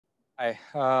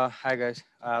Hi guys.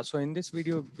 So in this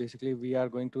video, basically we are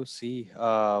going to see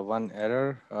one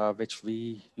error which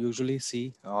we usually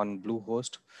see on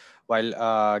Bluehost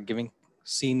while giving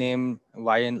CNAME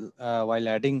while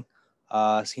adding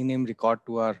CNAME record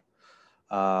to our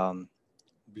um,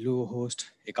 Bluehost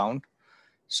account.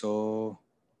 So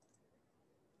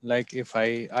like if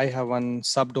I have one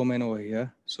subdomain over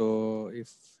here. So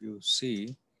if you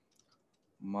see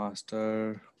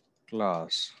master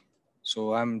class,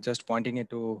 so I'm just pointing it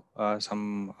to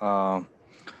some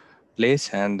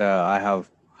place, and I have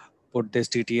put this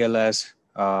TTL as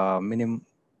minimum,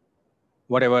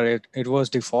 whatever it was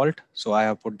default. So I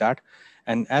have put that.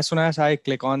 And as soon as I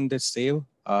click on this save,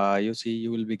 you see you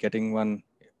will be getting one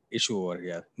issue over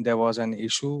here. There was an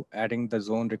issue adding the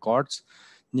zone records.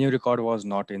 New record was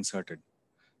not inserted.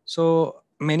 So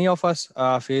many of us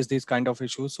face these kind of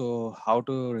issues. So how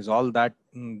to resolve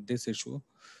this issue?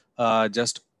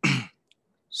 Just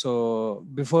So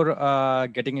before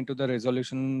getting into the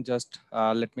resolution, just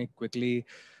let me quickly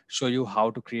show you how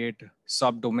to create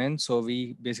subdomain. So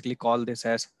we basically call this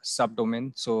as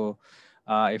subdomain. So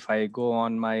if I go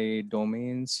on my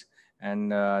domains,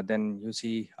 and then you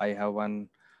see I have one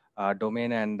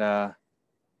domain, and uh,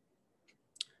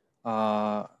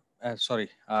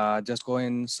 just go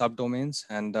in subdomains,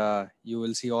 and you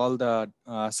will see all the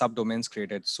subdomains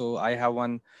created. So I have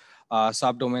one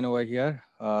subdomain over here.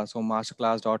 So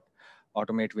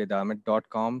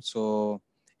masterclass.automatewithahmed.com. So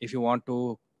if you want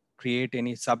to create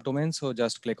any subdomain, so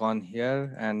just click on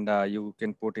here, and you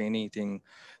can put anything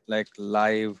like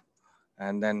live,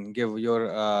 and then give your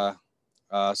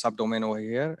subdomain over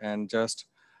here, and just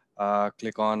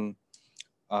click on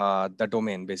the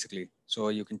domain basically. So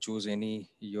you can choose any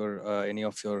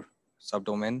of your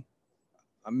subdomain,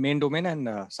 main domain, and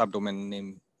subdomain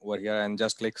name over here, and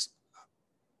just click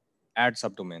add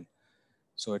subdomain.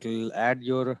 So it will add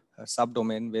your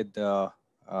subdomain with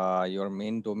your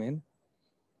main domain.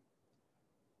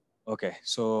 Okay,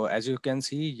 so as you can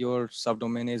see, your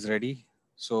subdomain is ready.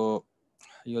 So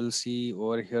you'll see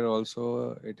over here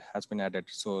also it has been added.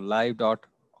 So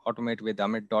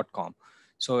live.automatewithahmed.com.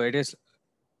 So it is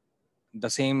the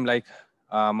same like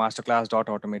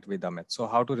masterclass.automate with Amit. So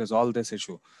how to resolve this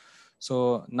issue?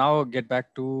 So now get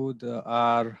back to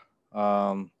our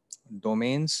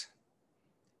domains,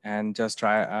 and just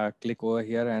try click over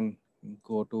here and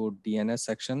go to DNS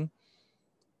section.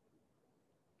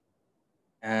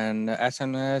 And as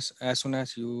soon as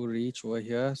you reach over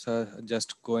here, so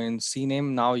just go in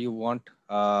CNAME. Now you want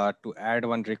to add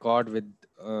one record with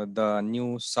the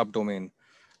new subdomain.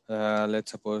 Let's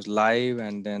suppose live,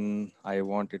 and then I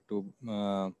want it to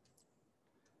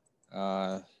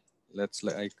let's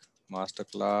like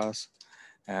masterclass,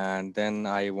 and then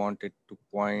I want it to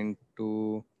point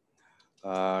to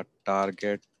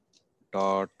target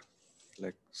dot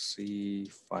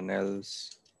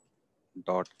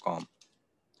flexifunnels.com.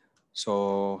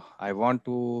 So I want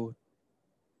to,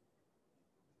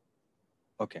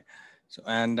 okay, so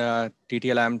and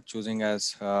TTL I'm choosing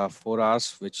as 4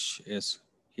 hours, which is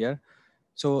here.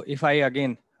 So if I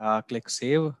again click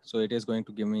save, so it is going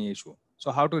to give me issue. So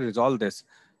how to resolve this?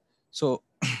 So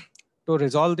to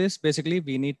resolve this, basically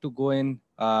we need to go in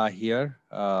here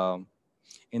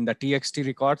in the TXT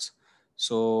records.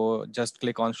 So just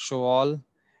click on show all.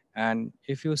 And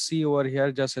if you see over here,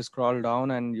 just scroll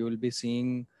down, and you will be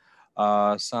seeing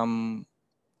something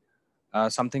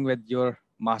with your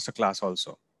masterclass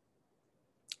also.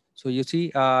 So you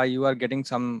see, you are getting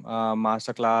some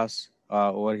masterclass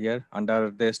over here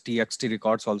under this TXT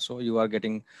records. Also, you are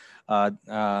getting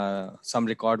some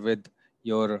record with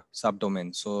your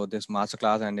subdomain. So this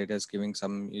masterclass, and it is giving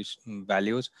some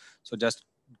values. So just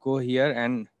go here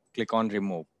and click on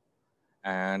remove,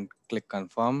 and click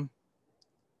confirm.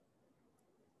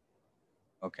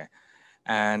 Okay,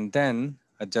 and then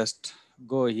just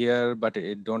go here, but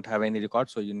it don't have any record,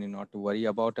 so you need not to worry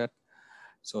about it.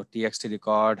 So TXT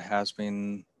record has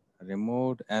been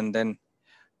removed, and then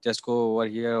just go over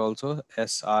here also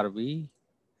SRV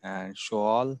and show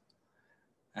all,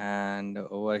 and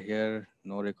over here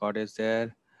no record is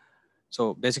there.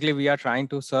 So basically we are trying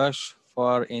to search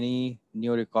for any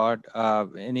new record,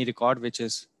 any record which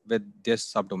is with this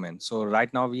subdomain. So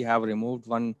right now we have removed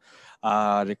one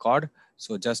record.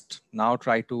 So just now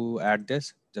try to add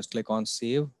this, just click on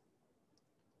save,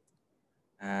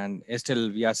 and still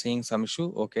we are seeing some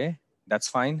issue. Okay, that's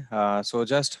fine. So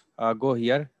just go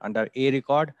here under a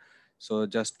record. So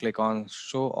just click on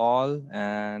show all,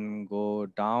 and go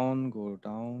down,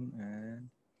 and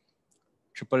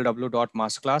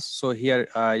www.masterclass. So here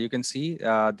you can see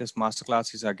this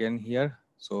masterclass is again here.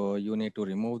 So you need to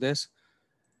remove this.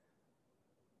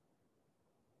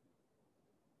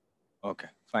 Okay,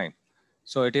 fine.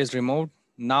 So it is removed.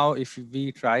 Now, if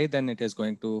we try, then it is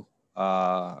going to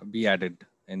be added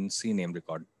in CNAME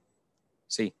record.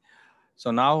 See, so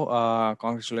now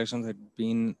congratulations, it's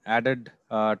been added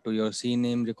to your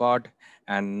CNAME record.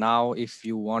 And now if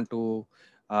you want to,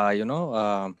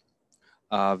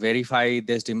 verify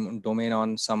this domain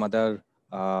on some other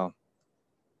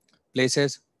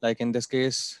places, like in this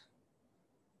case,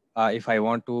 if I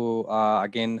want to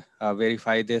again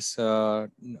verify this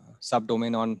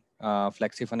subdomain on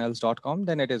flexifunnels.com,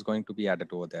 then it is going to be added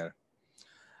over there.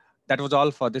 That was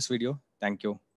all for this video. Thank you.